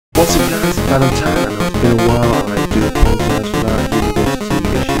guys, Valentine. I know it's been a while, and I do apologise for that. University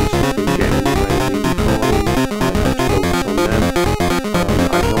issues have been getting in the way of me recording. I had to focus on them.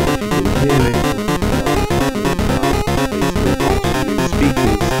 I don't know if you can hear it, basically box new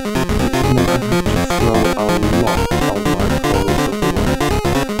speakers, which meant I had to throw a lot of my recording stuff away.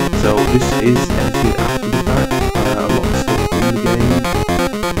 So this is edited after the fact. A lot of stuff in the game,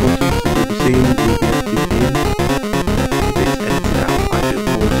 footage that you'll be seeing will be edited in.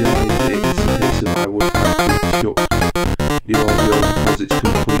 I would have to shut the audio because it's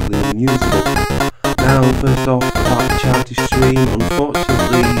completely unusable. Now, first off, about the charity stream,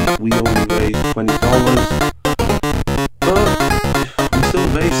 unfortunately we only raised $20, but we still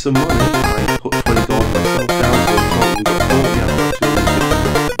raised some money. I put $20 myself down, so we got 40 out of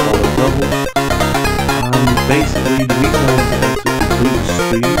 $200 level. And basically the reason I wanted to complete the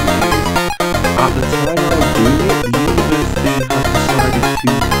stream is, at the time I was doing it, the university had decided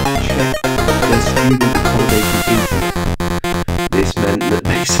to check their student accommodation internet. This meant that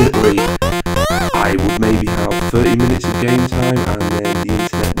basically I would maybe have 30 minutes of game time and then the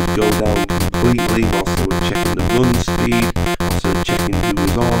internet would go down completely whilst they were checking the run speed, whilst they were checking who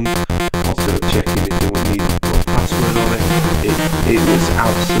was on, whilst they were checking if they would need to put a password on it. It was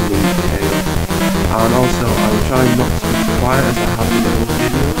absolute chaos. And also I was trying not to be quiet as I have in the other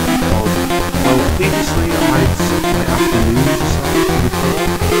videos because, well, previously I had some afternoons assigned to record,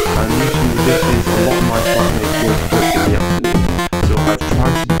 and usually this is a lot of my flatmates work in the afternoon. So I've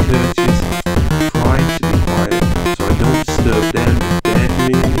tried to be courteous, I've tried to be quiet, so I don't disturb them if they're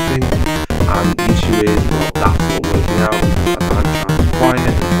doing anything. And the issue is, well, that's not working out because I'm trying to be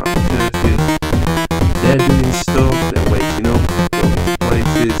quiet, I'm trying to be courteous. They're doing stuff, they're waking up, going to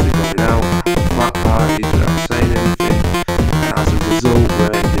places, they're going out, flat parties without saying anything. And as a result,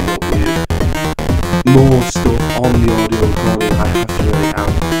 we're ending up with more stuff on the audio recording. I have to let it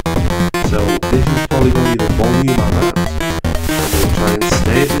out. So this is probably going to be the volume I'm at. I'm going to try and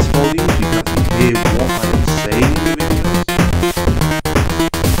stay at this volume so you can actually hear what I am saying in the videos.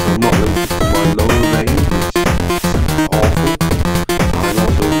 So I'm not limited to my lower range, which is awful. And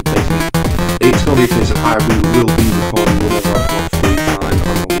also basically, it's going to be a case of I will be recording whenever I've got free time,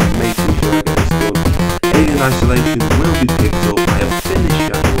 and I'll be making sure I get this done. Alien Isolation will be picked up. I have finished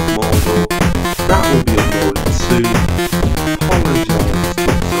Shadow of Mordor. That will be uploaded soon. Apologise it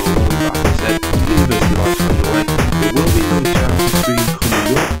took so long, but as I said, university life's underway. There will be no charity stream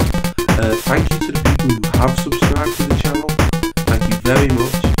coming up. Thank you to the people who have subscribed to the channel. Thank you very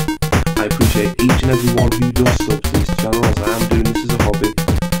much. I appreciate each and every one who does sub to this channel, as I am doing this as a hobby.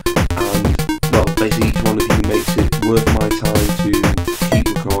 And, well, basically each one of you makes it worth my time to keep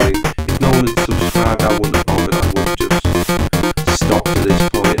recording. If no one had subscribed, I wouldn't have bothered. I would have just stopped at this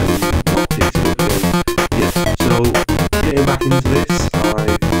point and not picked it up again. Yeah, so getting back into this,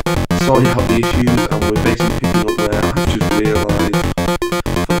 I've sorted out the issues and we're basically picking up where I've just realised,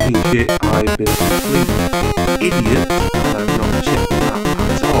 fucking shit, I've been a complete idiot and I've not checked the map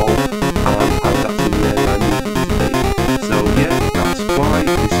at all, and I was actually where I needed to be. So yeah, that's why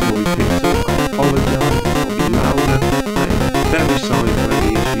this is what we picked up. I apologise, it's not be louder. I am very sorry for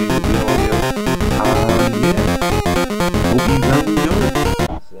any issues with the audio, and yeah, hope you guys enjoy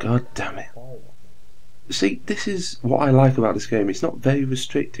it. God damn it. See, this is what I like about this game. It's not very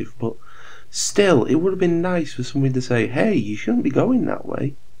restrictive, but still, it would have been nice for somebody to say, hey, you shouldn't be going that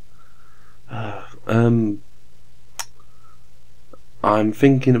way. I'm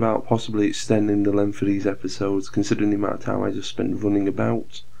thinking about possibly extending the length of these episodes, considering the amount of time I just spent running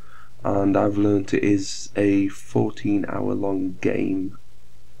about, and I've learned it is a 14-hour long game,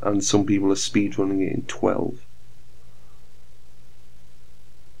 and some people are speedrunning it in 12.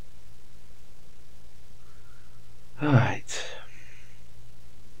 Alright.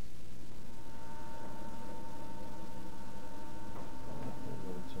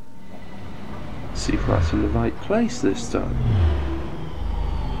 See if that's in the right place this time.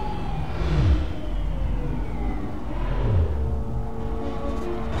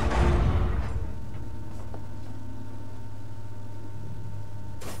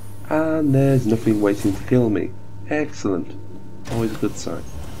 And there's nothing waiting to kill me. Excellent. Always a good sign.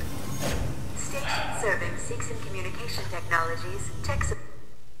 Station serving Seegson Communication Technologies, Texas.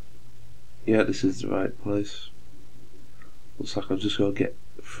 Yeah, this is the right place. Looks like I've just got to get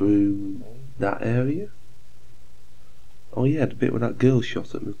through that area. Oh yeah, the bit where that girl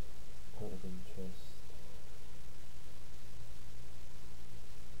shot at me.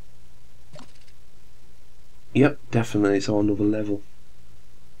 Yep, definitely it's on another level.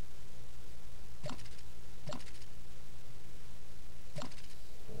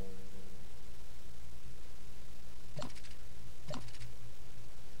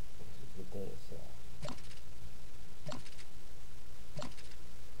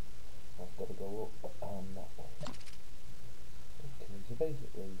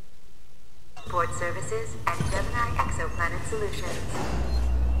 Services and Gemini Exoplanet Solutions.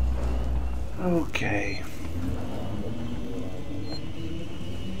 Okay.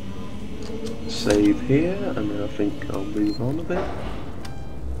 Save here, and then I think I'll move on a bit.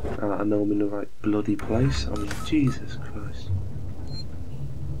 I know I'm in the right bloody place. I mean, Jesus Christ.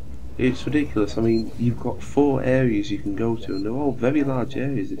 It's ridiculous. I mean, you've got 4 areas you can go to, and they're all very large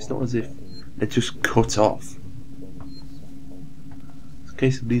areas. It's not as if they're just cut off. It's a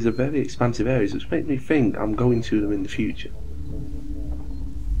case of these are very expansive areas, which makes me think I'm going to them in the future.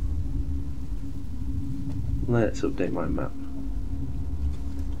 Let's update my map.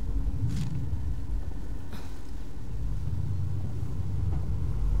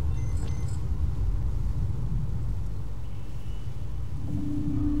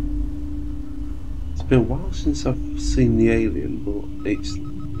 It's been a while since I've seen the alien, but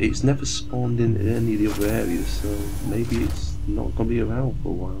it's never spawned in any of the other areas, so maybe it's not going to be around for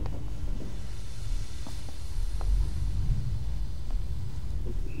a while.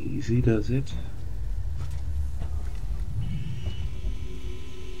 Easy does it.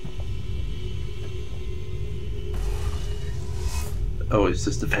 Oh, it's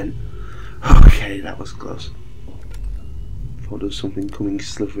just a vent. Okay, that was close. Thought there was something coming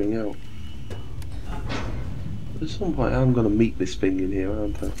slithering out. At some point I'm going to meet this thing in here,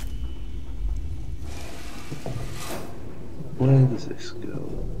 aren't I? Where does this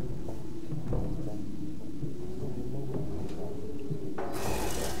go?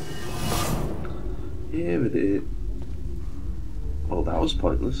 Here it is. Well, that was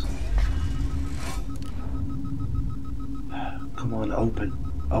pointless. Come on, open.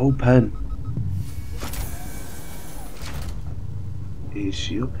 Open! Is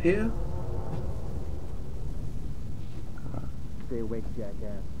she up here? Stay awake,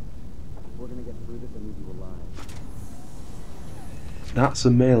 jackass. We're gonna get through this and leave you alive. That's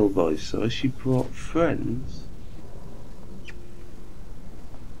a male voice, so has she brought friends?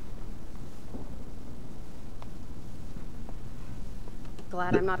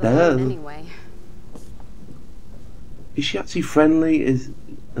 Glad I'm not alone anyway. Is she actually friendly? Is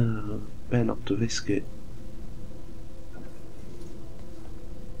better not to risk it.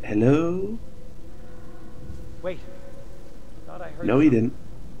 Hello? Wait. Thought I heard No, he didn't.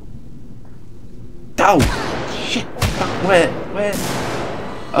 Oh shit! Where? Where?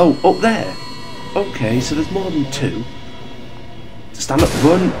 Oh, up there. Okay, so there's more than 2. Stand up,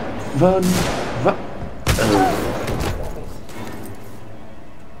 run, run, run. Oh.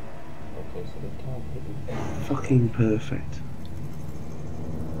 Fucking perfect.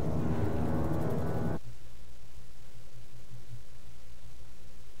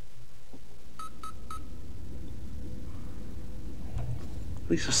 At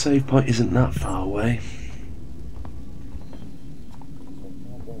least the save point isn't that far away.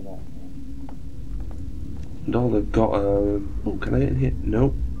 And all they've got oh, can I get in here?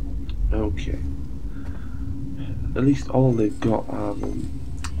 Nope. Okay. At least all they've got are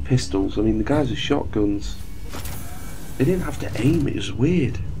pistols. I mean, the guys with shotguns, they didn't have to aim, it was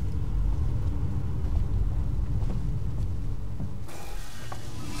weird.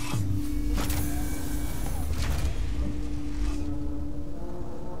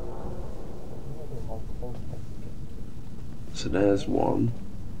 So there's one.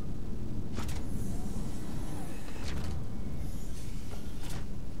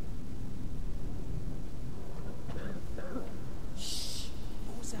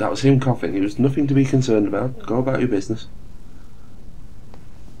 That was him coughing. It was nothing to be concerned about. Go about your business.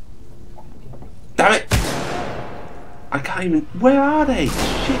 Damn it! I can't even... Where are they?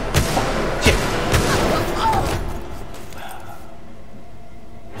 Shit! Shit!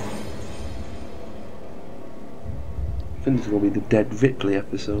 I think this is going to be the Dead Ripley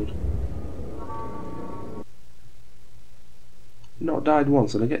episode. Not died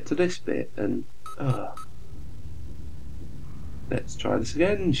once, and I get to this bit, and... Let's try this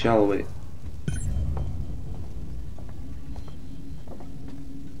again, shall we?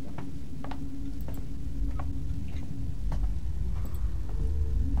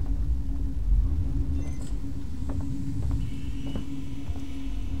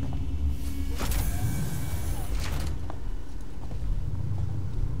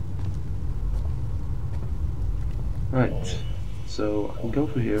 Right, so I can go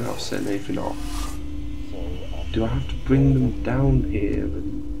through here without setting anything off. Do I have to bring them down here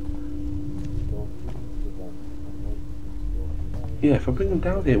and... Yeah, if I bring them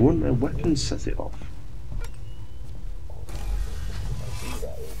down here, wouldn't their weapons set it off?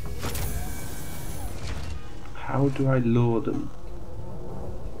 How do I lure them?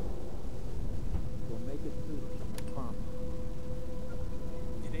 We'll make it through, I promise.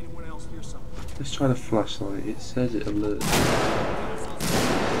 Did anyone else hear something? Let's try the flashlight. It says it alerts.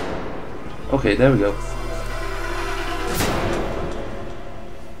 Okay, there we go.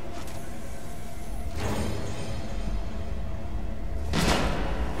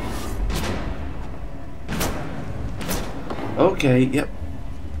 Okay, yep.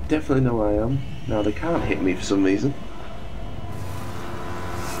 Definitely know I am. Now they can't hit me for some reason.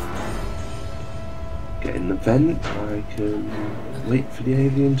 Get in the vent. I can wait for the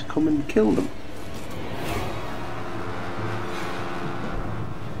alien to come and kill them.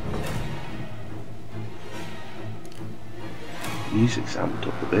 Music's amped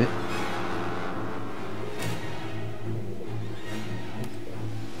up a bit.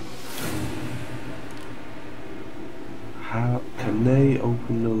 How can they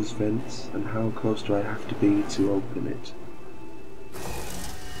open those vents, and how close do I have to be to open it?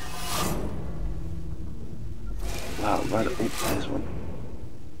 Wow, right up, there's one.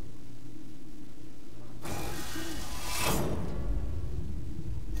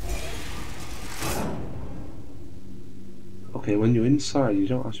 Okay, when you're inside you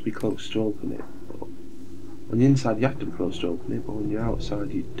don't have to be close to open it. But when you're inside you have to be close to open it, but when you're outside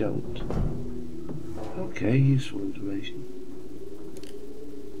you don't. Okay, useful information.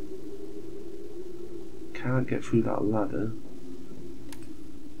 Can't get through that ladder.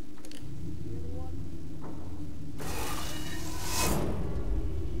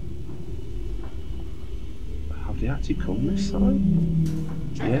 Have they actually come this side?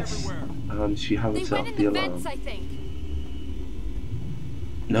 Yes, and she hasn't set off the alarm.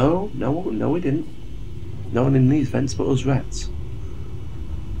 No, we didn't. No one in these vents but us rats.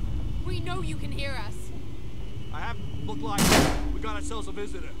 We know you can hear us. I haven't looked like we got ourselves a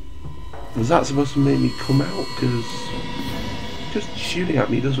visitor. Was that supposed to make me come out? Because just shooting at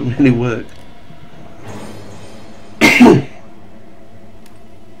me doesn't really work.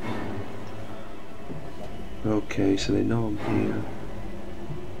 Okay, so they know I'm here.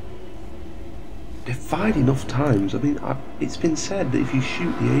 They've fired enough times. I mean, it's been said that if you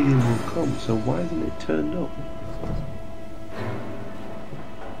shoot, the alien will come. So why hasn't it turned up?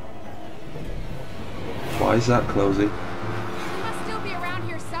 Why is that closing? He must still be around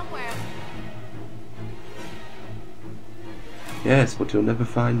here somewhere. Yes, but you'll never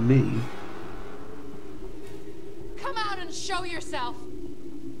find me. Come out and show yourself.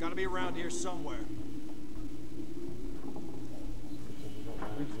 Gotta be around here somewhere.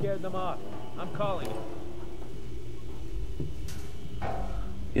 We've scared them off. I'm calling it.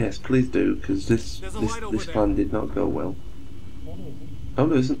 Yes, please do, because this plan did not go well. Oh,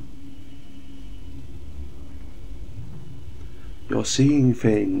 there isn't. You're seeing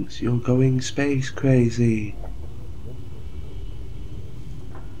things. You're going space crazy.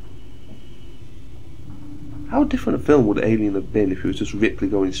 How different a film would Alien have been if it was just Ripley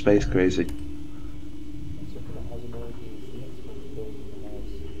going space crazy?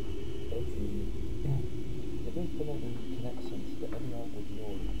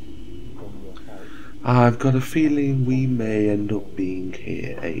 I've got a feeling we may end up being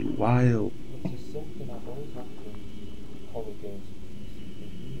here a while.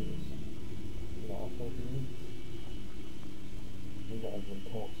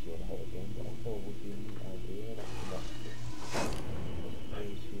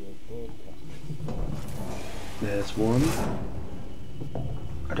 There's one.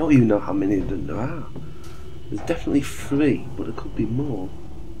 I don't even know how many of them there are. There's definitely 3, but there could be more.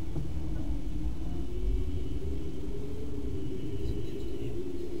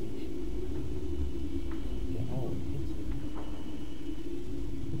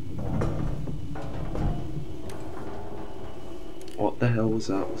 What the hell was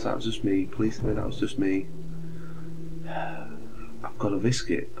that? Was that just me? Please tell me that was just me. I've got to risk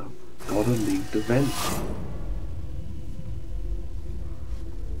it. I've got to leave the vent.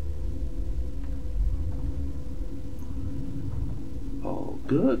 Oh,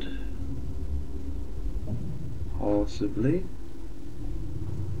 good. Possibly.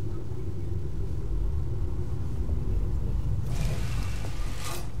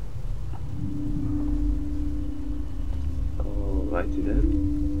 Alrighty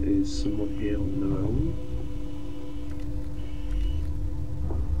then. Is someone here on their own?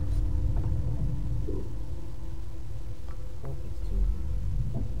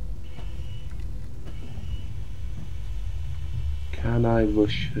 Can I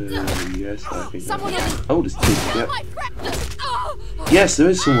rush her? Yes, I think I... Oh, there's 2. Yep. Yes, there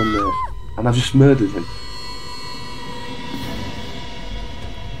is someone there. And I've just murdered him.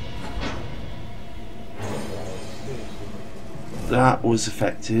 That was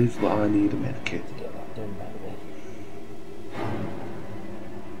effective, but I need a medkit.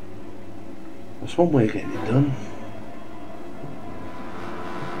 There's one way of getting it done.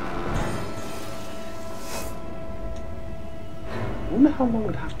 I wonder how long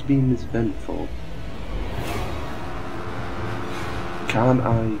I'd have to be in this vent for. Can't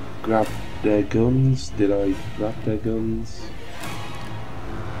I grab their guns? Did I grab their guns?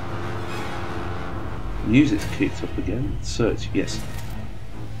 Music's kicked up again. Search, yes.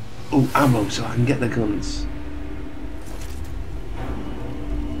 Oh, ammo, so I can get the guns.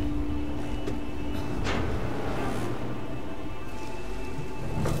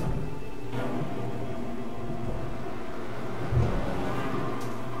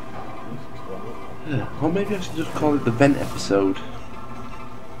 Or maybe I should just call it the vent episode.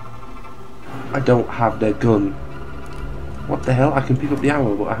 I don't have their gun. What the hell? I can pick up the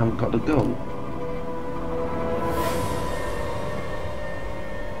ammo, but I haven't got the gun.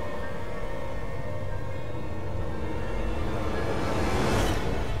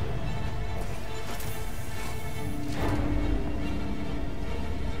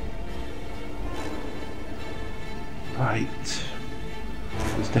 Right.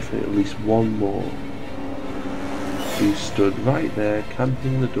 There's definitely at least one more. Who stood right there,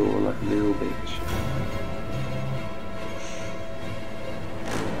 camping the door like a little bitch.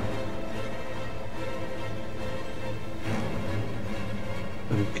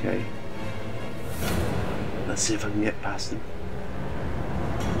 Okay. Let's see if I can get past them.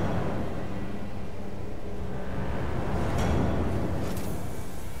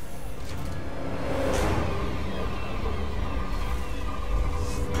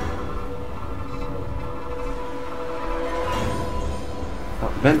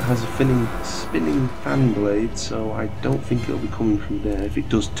 Vent has a spinning fan blade, so I don't think it'll be coming from there if it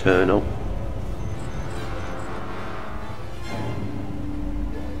does turn up.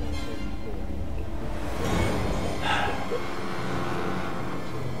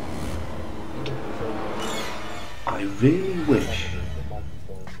 I really wish.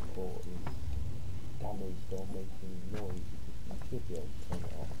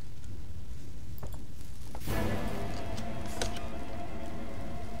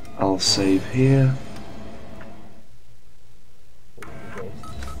 I'll save here.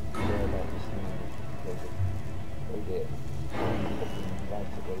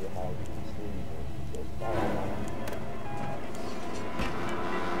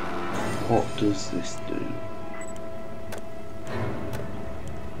 What does this do?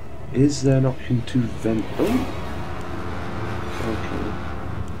 Is there an option to vent? Oh!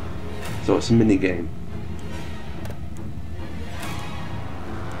 Okay. So it's a mini game.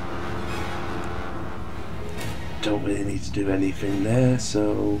 Don't really need to do anything there,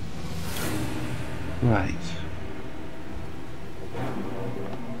 so... Right.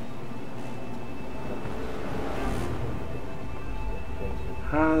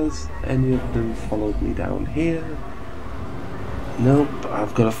 Has any of them followed me down here? Nope,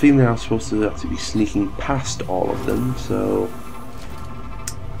 I've got a feeling I'm supposed to actually be sneaking past all of them, so...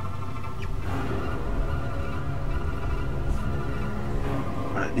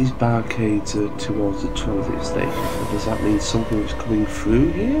 These barricades are towards the transit station, so does that mean something is coming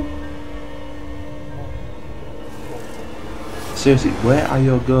through here? Seriously, where are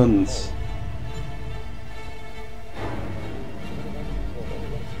your guns?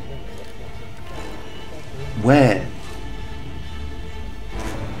 Where?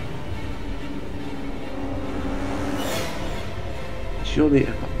 Surely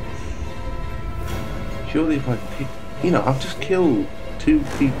if I pick... You know, I've just killed 2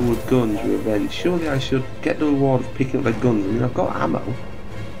 people with guns with revenge. Surely I should get the reward of picking up their guns. I mean, I've got ammo.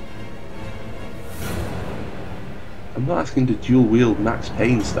 I'm not asking to dual wield Max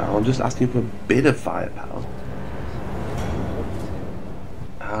Payne style, I'm just asking for a bit of firepower.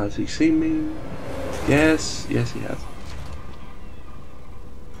 Has he seen me? Yes, yes he has.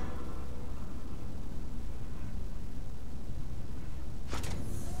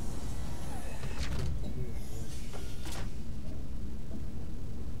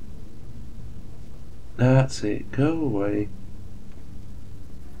 That's it, go away.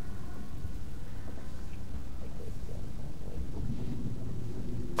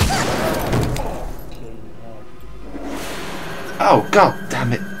 Oh, god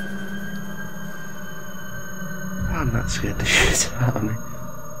damn it! I'm not scared the shit out of me.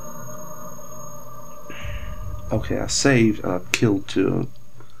 Okay, I saved and I've killed 2 of them.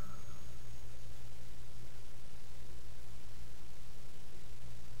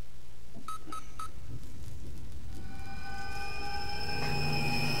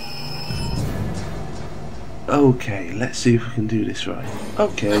 Okay, let's see if we can do this right.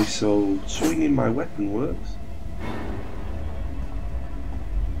 Okay, so swinging my weapon works.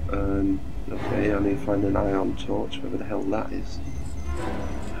 Okay. Okay, I need to find an ion torch, whatever the hell that is.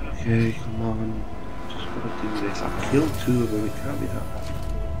 Okay, come on. Just gotta do this. I've killed 2 of them, it can't be that bad.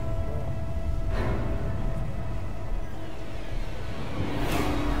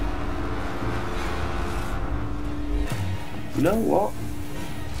 You know what?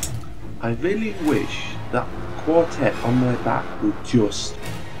 I really wish that quartet on my back would just...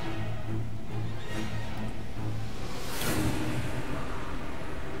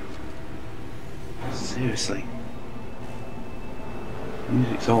 Seriously.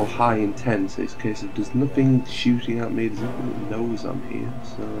 Music's all high intense, it's a case of there's nothing shooting at me, there's nothing that knows I'm here,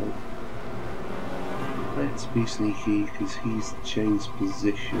 so... Let's be sneaky, because he's changed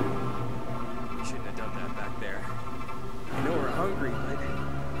position. You shouldn't have done that back there. I know we're hungry, but...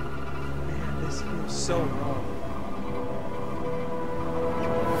 Man, this feels so wrong.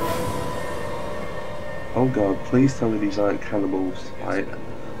 Oh god, please tell me these aren't cannibals.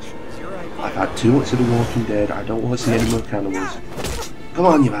 I've had too much of The Walking Dead, I don't want to see any more cannibals. Come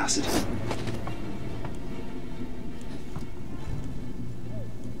on, you bastard!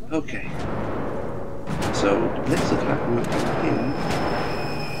 Okay. So, let's attack him.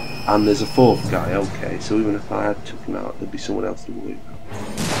 And there's a 4th guy, okay, so even if I had took him out, there'd be someone else to worry about.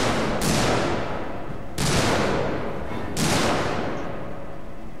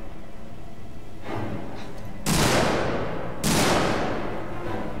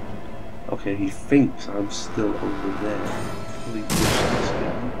 Okay, he thinks I'm still over there. Fully push this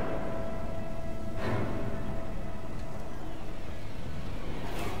guy.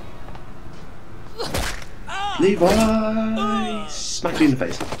 Levi! Smack you in the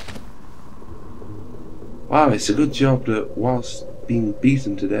face. Wow, it's a good job that whilst being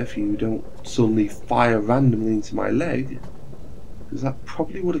beaten to death you don't suddenly fire randomly into my leg, because that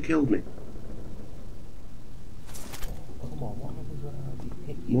probably would have killed me.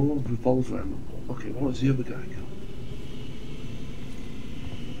 More revolver ammo. Okay, what was the other guy got?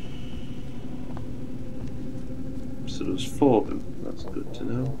 So there was 4 of them, that's good to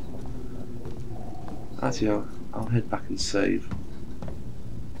know. Actually, I'll head back and save.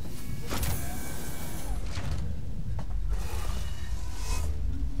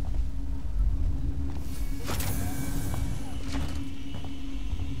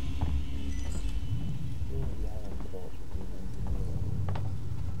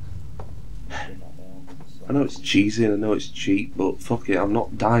 I know it's cheesy and I know it's cheap, but fuck it, I'm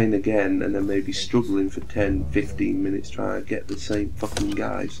not dying again and then maybe struggling for 10-15 minutes trying to get the same fucking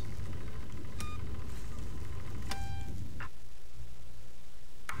guys.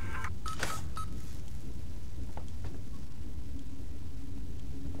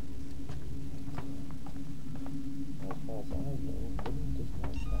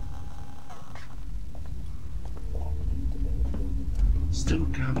 Still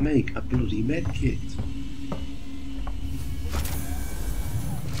can't make a bloody medkit.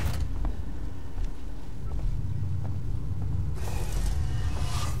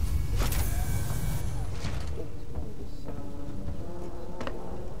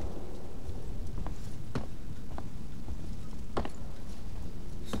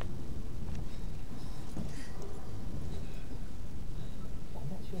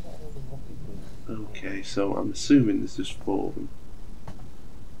 Okay, so I'm assuming there's just 4 of them.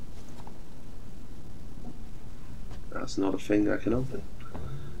 That's not a thing I can open.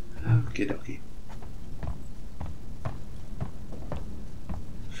 Okie dokie.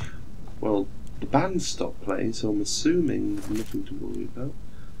 Well, the band stopped playing, so I'm assuming there's nothing to worry about.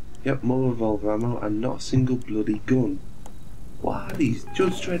 Yep, more revolver ammo and not a single bloody gun. What are these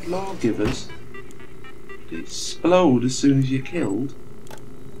Judge Dredd lawgivers? They explode as soon as you're killed?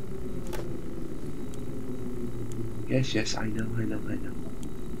 Yes, I know.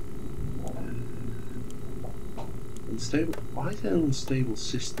 Unstable. Why is there an unstable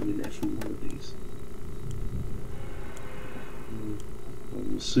system in every one of these?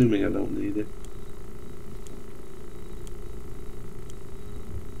 I'm assuming I don't need it.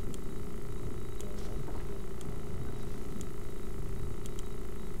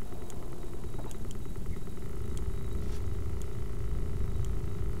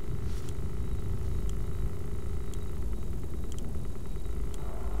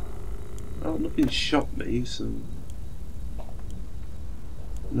 Oh, nothing shot me, so...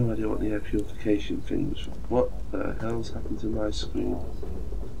 No idea what the air purification thing was. What the hell's happened to my screen?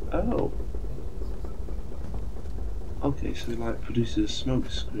 Oh! Okay, so it like produces a smoke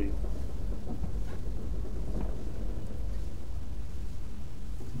screen.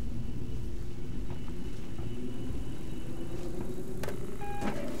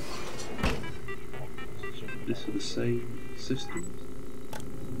 This is the same system.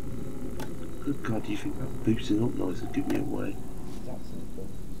 Good God, do you think that boosting up noise would give me away?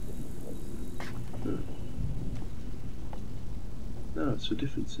 No, it's for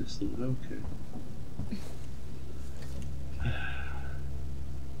different systems, okay.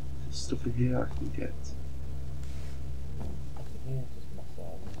 There's stuff in here I can get.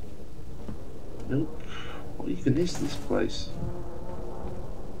 Nope. What even is this place?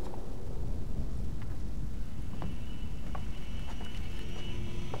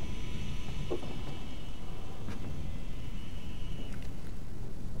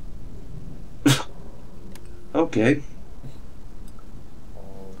 Okay.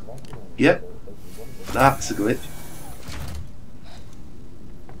 Yep. That's a glitch.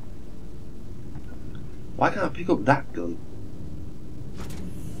 Why can't I pick up that gun?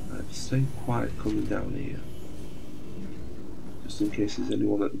 Right, stay quiet coming down here. Just in case there's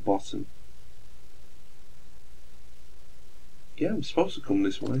anyone at the bottom. Yeah, I'm supposed to come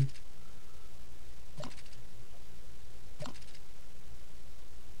this way.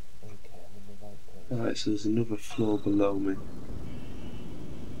 Alright, so there's another floor below me.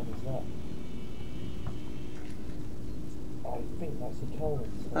 I think that's a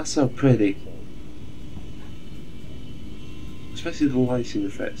tolerance. That's so pretty. Especially the lighting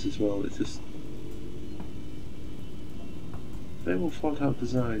effects as well, it's just very well thought out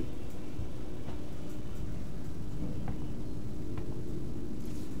design.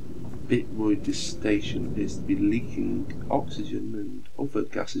 Bit worried this station appears to be leaking oxygen and other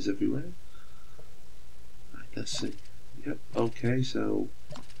gases everywhere. Right, let's see. Yep, okay, so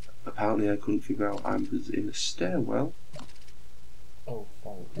apparently I couldn't figure out I was in a stairwell. Oh,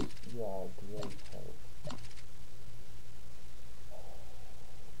 thanks. You are a great help.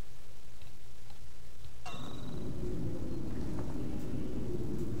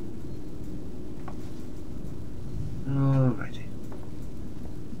 Alrighty.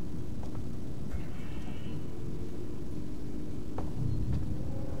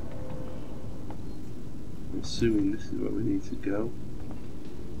 I'm assuming this is where we need to go.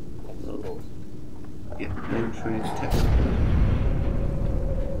 Oh. Yeah, mainframe text.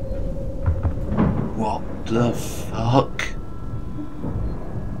 What the fuck?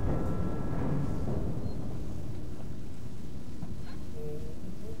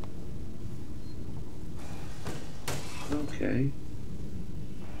 Okay.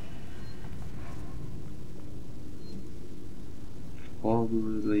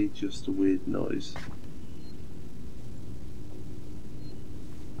 Probably just a weird noise.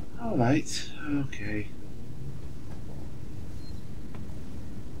 Alright, okay.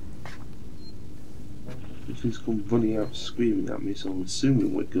 Everything's come running out screaming at me, so I'm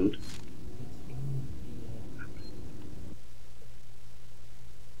assuming we're good.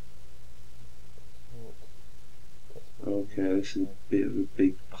 Okay, this is a bit of a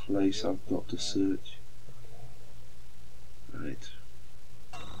big place I've got to search. Right.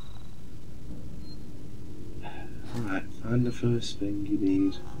 Alright, find the first thing you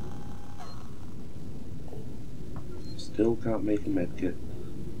need. Still can't make a medkit.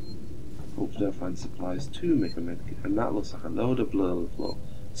 Hopefully I'll find supplies to make a medkit. And that looks like a load of blood on the floor.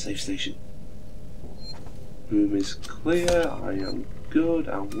 Safe station. Room is clear, I am good,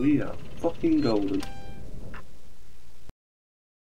 and we are fucking golden.